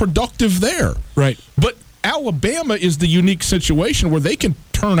productive there. Right. But Alabama is the unique situation where they can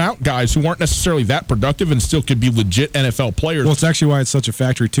turn out guys who aren't necessarily that productive and still could be legit NFL players. Well, it's actually why it's such a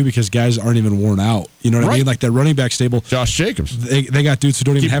factory, too, because guys aren't even worn out. You know what I mean? Like that running back stable. Josh Jacobs. They got dudes who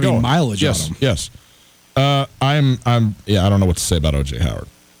don't even have any mileage on them. Yes. I don't know what to say about O.J. Howard.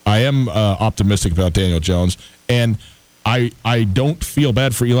 I am optimistic about Daniel Jones, and I don't feel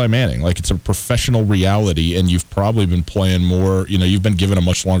bad for Eli Manning. Like, it's a professional reality, and you've probably been playing more. You've been given a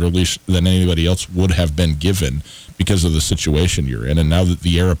much longer leash than anybody else would have been given because of the situation you're in. And now that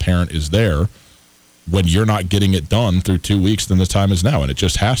the heir apparent is there, when you're not getting it done through 2 weeks, then the time is now, and it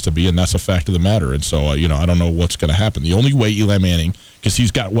just has to be, and that's a fact of the matter. And so, I don't know what's going to happen. The only way Eli Manning, because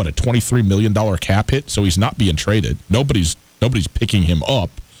he's got, a $23 million cap hit, so he's not being traded. Nobody's picking him up.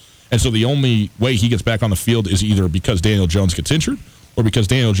 And so the only way he gets back on the field is either because Daniel Jones gets injured or because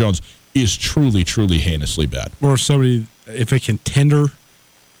Daniel Jones is truly, truly heinously bad. Or somebody, if a contender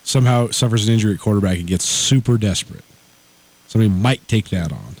somehow suffers an injury at quarterback and gets super desperate, somebody might take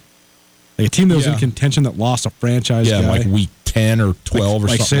that on. Like a team that was in contention that lost a franchise guy. Like week 10 or 12 or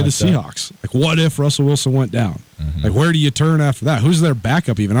something say the Seahawks. Like, what if Russell Wilson went down? Mm-hmm. Like, where do you turn after that? Who's their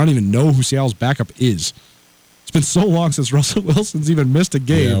backup even? I don't even know who Seattle's backup is. It's been so long since Russell Wilson's even missed a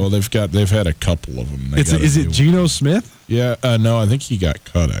game. Yeah, well, they've had a couple of them. Is it Geno Smith? Yeah, no, I think he got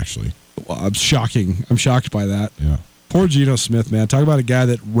cut, actually. Well, I'm shocked by that. Yeah. Poor Geno Smith, man. Talk about a guy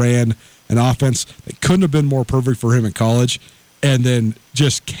that ran an offense that couldn't have been more perfect for him in college and then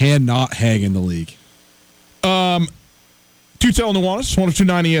just cannot hang in the league. Tutel Nuanez, 102.9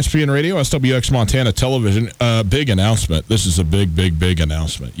 ESPN Radio, SWX Montana Television. Big announcement. This is a big, big, big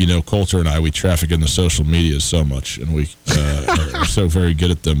announcement. You know, Coulter and I, we traffic in the social medias so much, and we are so very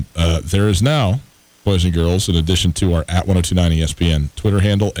good at them. There is now, boys and girls, in addition to our at 102.9 ESPN Twitter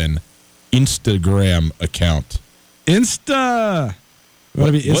handle and Instagram account. Insta! Want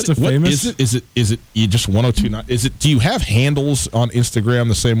to be Insta famous? Is it you just 102.9? Do you have handles on Instagram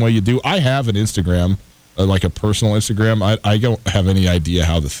the same way you do? I have an Instagram. Like a personal Instagram, I don't have any idea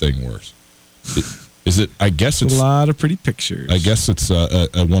how the thing works. I guess it's a lot of pretty pictures. I guess it's a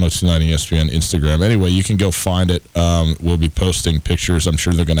 102.9 ESPN Instagram. Anyway, you can go find it. We'll be posting pictures. I'm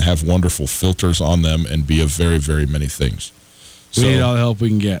sure they're going to have wonderful filters on them and be of very, very many things. We need all the help we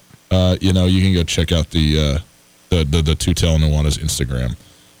can get. You can go check out the Tutel Nuanez Instagram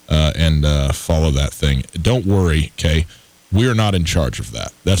and follow that thing. Don't worry, okay? We are not in charge of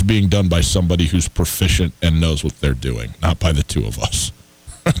that. That's being done by somebody who's proficient and knows what they're doing, not by the two of us.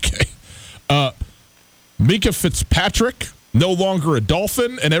 Okay. Minkah Fitzpatrick, no longer a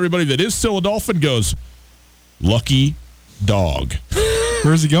Dolphin, and everybody that is still a Dolphin goes, lucky dog.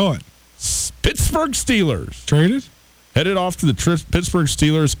 Where's he going? Pittsburgh Steelers. Traded? Headed off to the Pittsburgh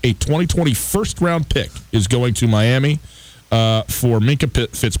Steelers. A 2020 first-round pick is going to Miami. For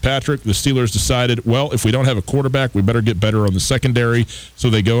Minkah Fitzpatrick, the Steelers decided, well, if we don't have a quarterback, we better get better on the secondary. So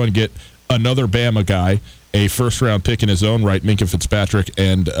they go and get another Bama guy, a first-round pick in his own right, Minkah Fitzpatrick,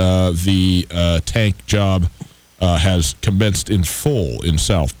 and the tank job has commenced in full in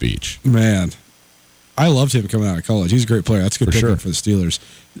South Beach. Man, I loved him coming out of college. He's a great player. That's a good pick for the Steelers.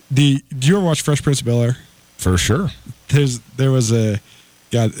 Do you ever watch Fresh Prince of Bel-Air? For sure. There was a...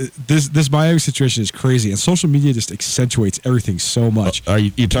 God, this Miami situation is crazy, and social media just accentuates everything so much. Are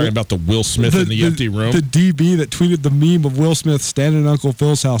you talking about the Will Smith in the empty room? The DB that tweeted the meme of Will Smith standing in Uncle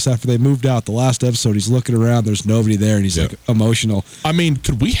Phil's house after they moved out. The last episode, he's looking around, there's nobody there, and he's like emotional. I mean,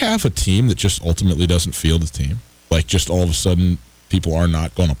 could we have a team that just ultimately doesn't field a team? Like, just all of a sudden, people are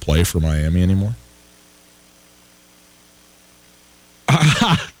not going to play for Miami anymore?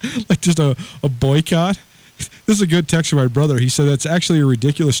 Like just a boycott? This is a good text from my brother. He said that's actually a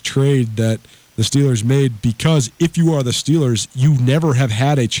ridiculous trade that the Steelers made because if you are the Steelers, you never have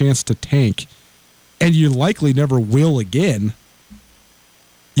had a chance to tank, and you likely never will again.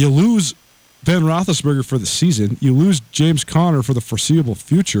 You lose Ben Roethlisberger for the season. You lose James Conner for the foreseeable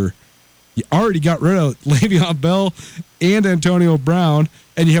future. You already got rid of Le'Veon Bell and Antonio Brown,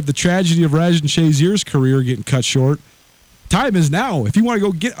 and you have the tragedy of Ryan Shazier's career getting cut short. Time is now. If you want to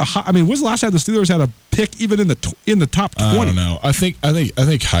go get when's the last time the Steelers had a pick even in the top 20? I don't know. I think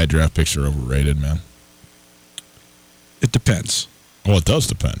high draft picks are overrated, man. It depends. Well, it does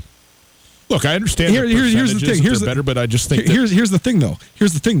depend. Look, I understand. Here's the thing. They're better, but I just think here's the thing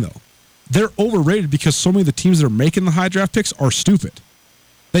though. They're overrated because so many of the teams that are making the high draft picks are stupid.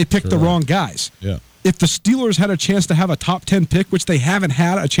 They picked the wrong guys. Yeah. If the Steelers had a chance to have a top 10 pick, which they haven't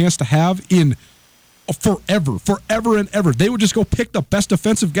had a chance to have in forever and ever, they would just go pick the best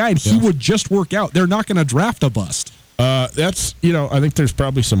defensive guy and he would just work out. They're not going to draft a bust. That's, I think there's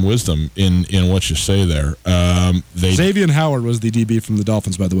probably some wisdom in what you say there. Xavier Howard was the DB from the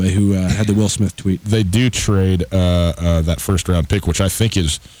Dolphins, by the way, who had the Will Smith tweet. They do trade that first round pick, which I think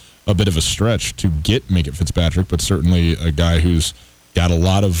is a bit of a stretch to get Minkah Fitzpatrick, but certainly a guy who's got a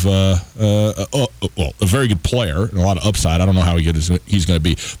lot of, a very good player and a lot of upside. I don't know how good he's going to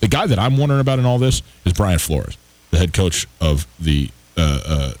be. The guy that I'm wondering about in all this is Brian Flores, the head coach of the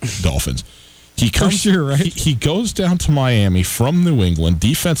Dolphins. He comes, he goes down to Miami from New England,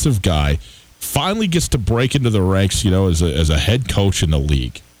 defensive guy, finally gets to break into the ranks, as a head coach in the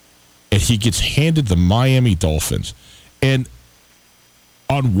league. And he gets handed the Miami Dolphins. And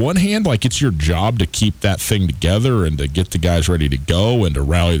on one hand, it's your job to keep that thing together and to get the guys ready to go and to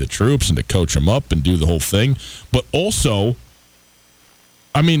rally the troops and to coach them up and do the whole thing. But also,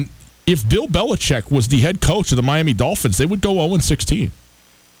 if Bill Belichick was the head coach of the Miami Dolphins, they would go 0-16.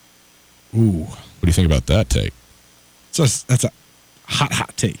 Ooh. What do you think about that take? That's a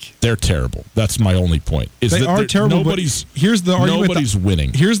hot take. They're terrible. That's my only point. They are terrible. Here's the argument. Nobody's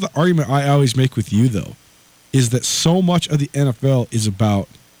winning. Here's the argument I always make with you, though, is that so much of the NFL is about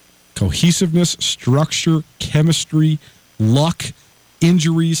cohesiveness, structure, chemistry, luck,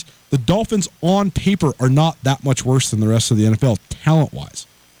 injuries. The Dolphins on paper are not that much worse than the rest of the NFL talent-wise.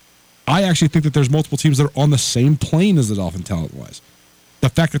 I actually think that there's multiple teams that are on the same plane as the Dolphins talent-wise. The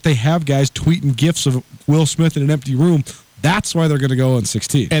fact that they have guys tweeting gifs of Will Smith in an empty room, that's why they're going to go in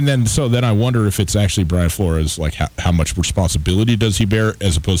 16. And then I wonder if it's actually Brian Flores, like how much responsibility does he bear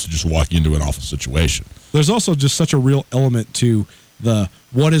as opposed to just walking into an awful situation. There's also just such a real element to the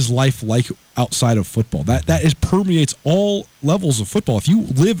what is life like outside of football. That permeates all levels of football. If you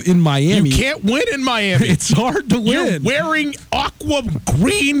live in Miami, you can't win in Miami. It's hard to win. You're wearing aqua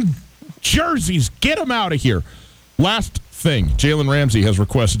green jerseys. Get them out of here. Last thing, Jalen Ramsey has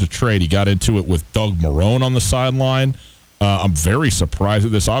requested a trade. He got into it with Doug Marrone on the sideline. I'm very surprised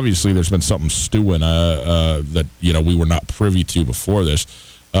at this. Obviously, there's been something stewing that we were not privy to before this.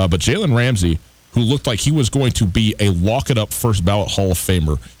 But Jalen Ramsey, who looked like he was going to be a lock-it-up first-ballot Hall of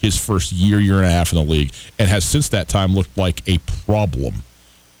Famer his first year and a half in the league, and has since that time looked like a problem.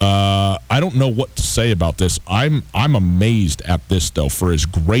 I don't know what to say about this. I'm amazed at this, though, for as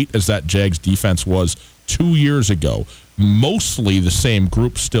great as that Jags defense was 2 years ago. Mostly the same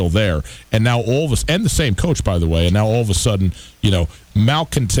group still there, and now and the same coach, by the way, and now all of a sudden,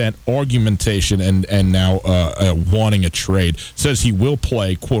 malcontent, argumentation, and now wanting a trade. Says he will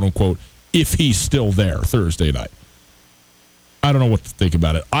play, quote-unquote, if he's still there Thursday night. I don't know what to think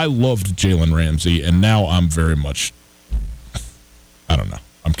about it. I loved Jalen Ramsey, and now I'm very much, I don't know.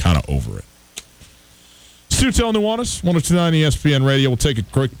 I'm kind of over it. Sutel Nuanez, 102.9 ESPN Radio. We'll take a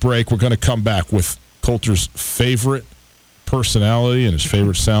quick break. We're going to come back with Coulter's favorite personality and his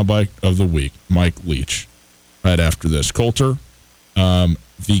favorite soundbite of the week, Mike Leach, right after this. Coulter,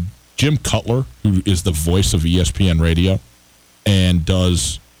 the Jim Cutler, who is the voice of ESPN Radio and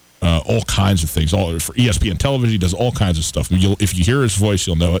does all kinds of things. For ESPN television, he does all kinds of stuff. If you hear his voice,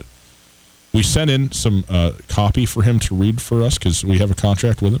 you'll know it. We sent in some copy for him to read for us because we have a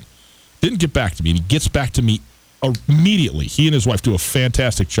contract with him. Didn't get back to me, and he gets back to me immediately. He and his wife do a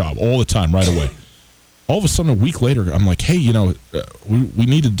fantastic job all the time, right away. All of a sudden, a week later, I'm like, hey, we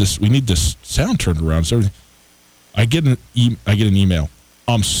needed this. We need this sound turned around. So I get an email.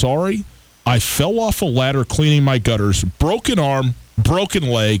 I'm sorry, I fell off a ladder cleaning my gutters. Broken arm, broken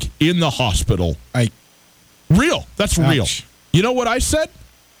leg, in the hospital. Real. That's ouch. Real. You know what I said?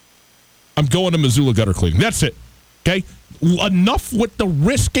 I'm going to Missoula gutter cleaning. That's it. Okay? Enough with the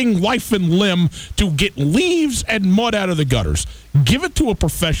risking life and limb to get leaves and mud out of the gutters. Give it to a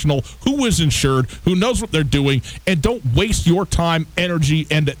professional who is insured, who knows what they're doing, and don't waste your time, energy,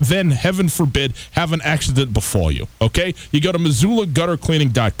 and then, heaven forbid, have an accident befall you. Okay? You go to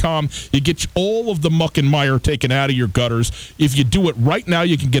MissoulaGutterCleaning.com. You get all of the muck and mire taken out of your gutters. If you do it right now,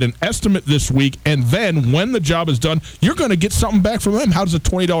 you can get an estimate this week, and then when the job is done, you're going to get something back from them. How does a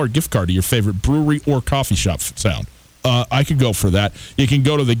 $20 gift card to your favorite brewery or coffee shop sound? I could go for that. You can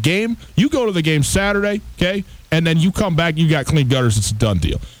go to the game. You go to the game Saturday, okay? And then you come back, you got clean gutters. It's a done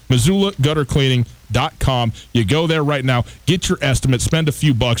deal. MissoulaGutterCleaning.com. You go there right now, get your estimate, spend a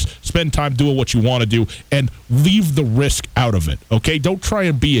few bucks, spend time doing what you want to do, and leave the risk out of it, okay? Don't try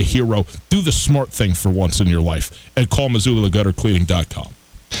and be a hero. Do the smart thing for once in your life, and call MissoulaGutterCleaning.com.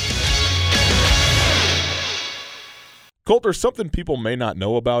 Coulter, something people may not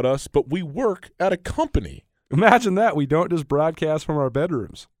know about us, but we work at a company. Imagine that. We don't just broadcast from our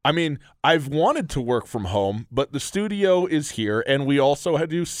bedrooms. I mean, I've wanted to work from home, but the studio is here, and we also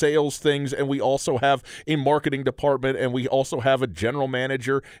do sales things, and we also have a marketing department, and we also have a general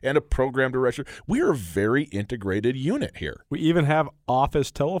manager and a program director. We are a very integrated unit here. We even have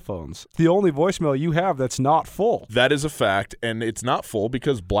office telephones. The only voicemail you have that's not full. That is a fact, and it's not full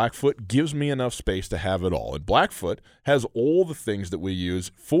because Blackfoot gives me enough space to have it all. And Blackfoot has all the things that we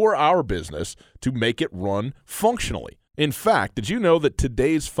use for our business to make it run functionally. In fact, did you know that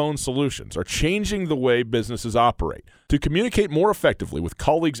today's phone solutions are changing the way businesses operate? To communicate more effectively with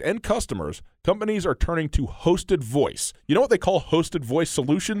colleagues and customers, companies are turning to hosted voice. You know what they call hosted voice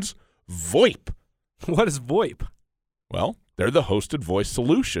solutions? VoIP. What is VoIP? Well, they're the hosted voice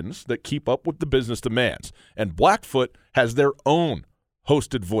solutions that keep up with the business demands. And Blackfoot has their own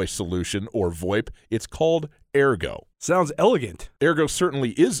hosted voice solution, or VoIP. It's called Ergo. Sounds elegant. Ergo certainly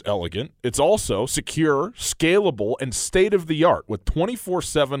is elegant. It's also secure, scalable, and state-of-the-art with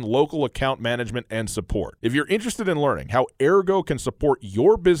 24/7 local account management and support. If you're interested in learning how Ergo can support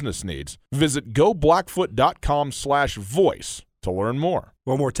your business needs, visit goblackfoot.com/voice to learn more.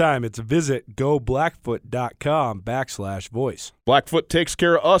 One more time, it's visit goblackfoot.com/voice. Blackfoot takes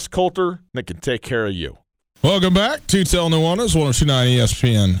care of us, Coulter, and it can take care of you. Welcome back to Tell Nuanez, 102.9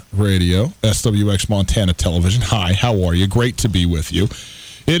 ESPN Radio, SWX Montana Television. Hi, how are you? Great to be with you.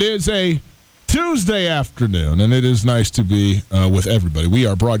 It is a Tuesday afternoon, and it is nice to be with everybody. We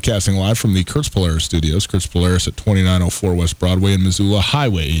are broadcasting live from the Kurtz Polaris studios. Kurtz Polaris at 2904 West Broadway in Missoula,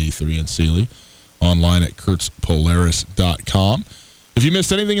 Highway 83 in Sealy. Online at kurtzpolaris.com. If you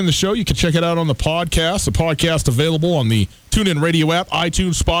missed anything in the show, you can check it out on the podcast. The podcast available on the TuneIn Radio app,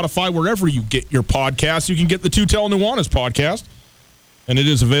 iTunes, Spotify, wherever you get your podcasts. You can get the Tutel Nuanez podcast, and it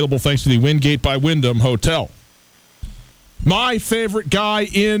is available thanks to the Wingate by Wyndham Hotel. My favorite guy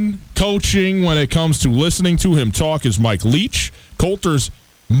in coaching when it comes to listening to him talk is Mike Leach. Coulter's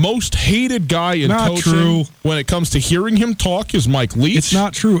most hated guy in coaching when it comes to hearing him talk is Mike Leach. It's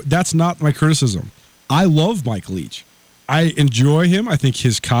not true. That's not my criticism. I love Mike Leach. I enjoy him. I think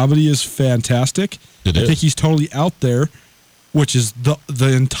his comedy is fantastic. I think he's totally out there, which is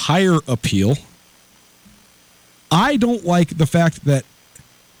the entire appeal. I don't like the fact that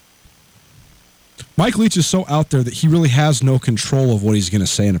Mike Leach is so out there that he really has no control of what he's going to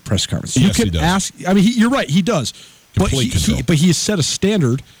say in a press conference. Yes, you can ask. I mean, you're right. He does. But he has set a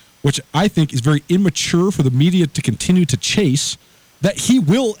standard, which I think is very immature for the media to continue to chase, that he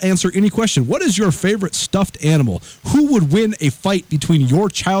will answer any question. What is your favorite stuffed animal? Who would win a fight between your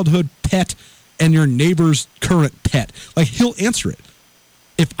childhood pet and your neighbor's current pet? Like, he'll answer it.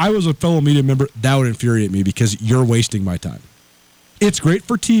 If I was a fellow media member, that would infuriate me because you're wasting my time. It's great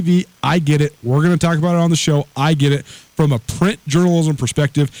for TV. I get it. We're going to talk about it on the show. I get it. From a print journalism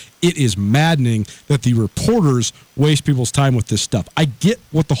perspective, it is maddening that the reporters waste people's time with this stuff. I get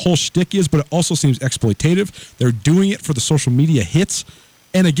what the whole shtick is, but it also seems exploitative. They're doing it for the social media hits.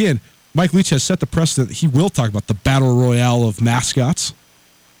 And again, Mike Leach has set the precedent that he will talk about the battle royale of mascots.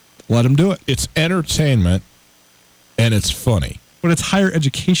 Let him do it. It's entertainment, and it's funny. But it's higher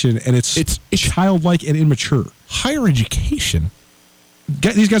education, and it's childlike and immature. Higher education?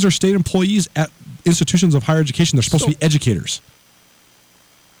 These guys are state employees at institutions of higher education. They're supposed to be educators.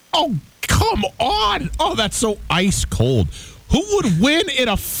 Oh, come on. Oh, that's so ice cold. Who would win in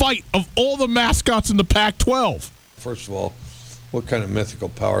a fight of all the mascots in the Pac-12? First of all, what kind of mythical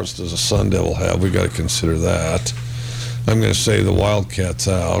powers does a Sun Devil have? We've got to consider that. I'm going to say the Wildcat's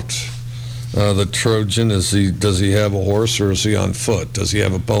out. The Trojan, does he have a horse or is he on foot? Does he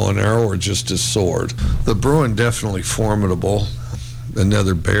have a bow and arrow or just his sword? The Bruin, definitely formidable.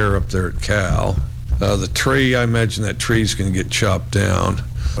 Another bear up there at Cal. The tree, I imagine that tree's going to get chopped down,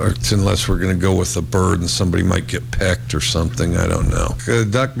 unless we're going to go with the bird and somebody might get pecked or something. I don't know. The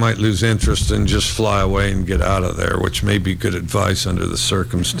duck might lose interest and just fly away and get out of there, which may be good advice under the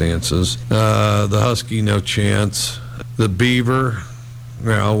circumstances. The husky, no chance. The beaver,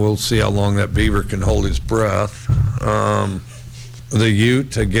 we'll see how long that beaver can hold his breath. The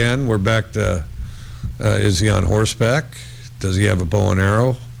ute, again, we're back to, is he on horseback? Does he have a bow and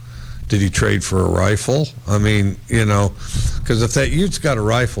arrow? Did he trade for a rifle? I mean, because if that ute's got a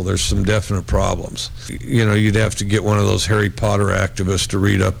rifle, there's some definite problems. You'd have to get one of those Harry Potter activists to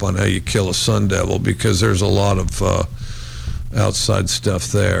read up on how you kill a Sun Devil, because there's a lot of outside stuff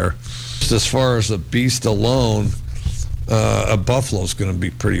there. As far as a beast alone, a buffalo's going to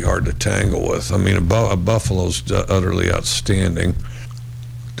be pretty hard to tangle with. I mean, a buffalo's utterly outstanding.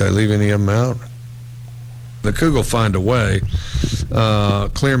 Did I leave any of them out? The Cougar will find a way.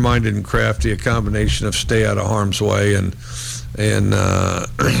 Clear-minded and crafty, a combination of stay out of harm's way and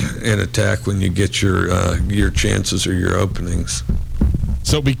attack when you get your chances or your openings.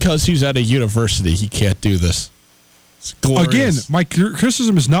 So because he's at a university, he can't do this. Again, my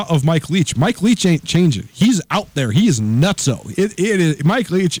criticism is not of Mike Leach. Mike Leach ain't changing. He's out there. He is nutso. Mike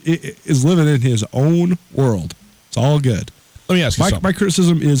Leach is living in his own world. It's all good. Let me ask you something. My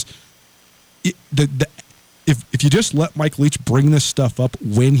criticism is if you just let Mike Leach bring this stuff up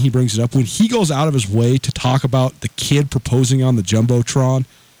when he brings it up, when he goes out of his way to talk about the kid proposing on the Jumbotron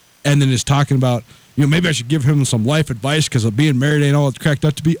and then is talking about, maybe I should give him some life advice because of being married ain't all it's cracked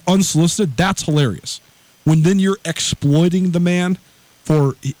up to be, unsolicited, that's hilarious. When then you're exploiting the man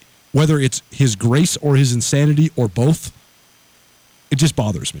for whether it's his grace or his insanity or both, it just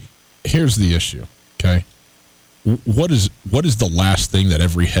bothers me. Here's the issue, okay? What is the last thing that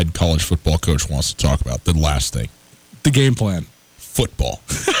every head college football coach wants to talk about? The last thing. The game plan. Football.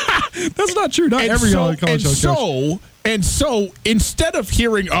 That's not true. Not every college coach. And so instead of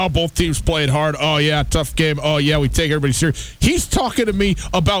hearing, both teams played hard, tough game, we take everybody serious, he's talking to me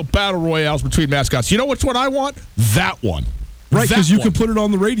about battle royales between mascots. You know which one I want? That one. Right, because you can put it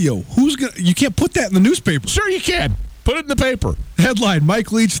on the radio. You can't put that in the newspaper. Sure you can. Put it in the paper. Headline,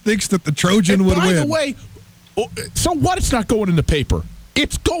 Mike Leach thinks that the Trojan would win. By the way, so what? It's not going in the paper.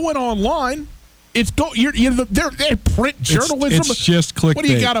 It's going online. They're print journalism. It's just clickbait. What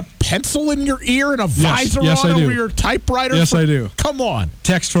do you got, a pencil in your ear and a visor on over your typewriter? Yes, I do. Come on.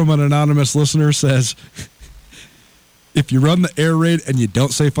 Text from an anonymous listener says, if you run the air raid and you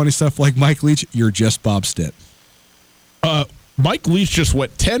don't say funny stuff like Mike Leach, you're just Bob Stitt. Mike Leach just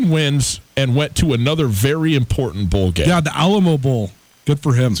went 10 wins and went to another very important bowl game. Yeah, the Alamo Bowl. Good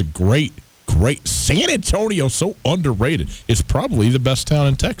for him. It's a great. San Antonio, so underrated. It's probably the best town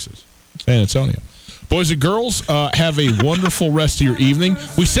in Texas. San Antonio. Boys and girls, have a wonderful rest of your evening.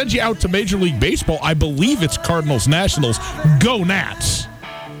 We send you out to Major League Baseball. I believe it's Cardinals-Nationals. Go Nats.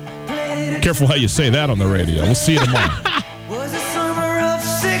 Careful how you say that on the radio. We'll see you tomorrow. Was the summer of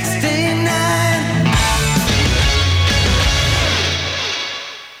 69.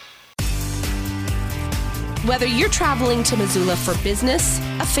 Whether you're traveling to Missoula for business,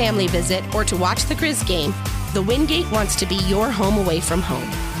 a family visit, or to watch the Grizz game, the Wingate wants to be your home away from home.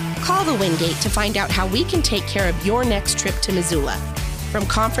 Call the Wingate to find out how we can take care of your next trip to Missoula. From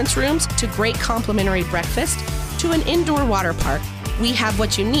conference rooms to great complimentary breakfast to an indoor water park, we have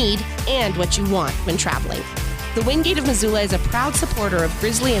what you need and what you want when traveling. The Wingate of Missoula is a proud supporter of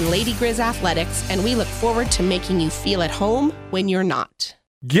Grizzly and Lady Grizz athletics, and we look forward to making you feel at home when you're not.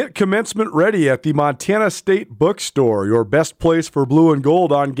 Get commencement ready at the Montana State Bookstore, your best place for blue and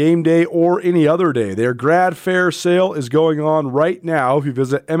gold on game day or any other day. Their grad fair sale is going on right now if you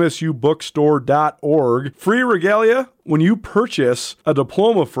visit msubookstore.org. Free regalia when you purchase a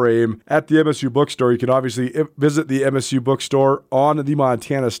diploma frame at the MSU Bookstore. You can obviously visit the MSU Bookstore on the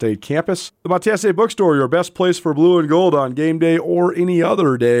Montana State campus. The Montana State Bookstore, your best place for blue and gold on game day or any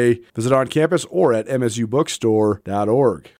other day. Visit on campus or at msubookstore.org.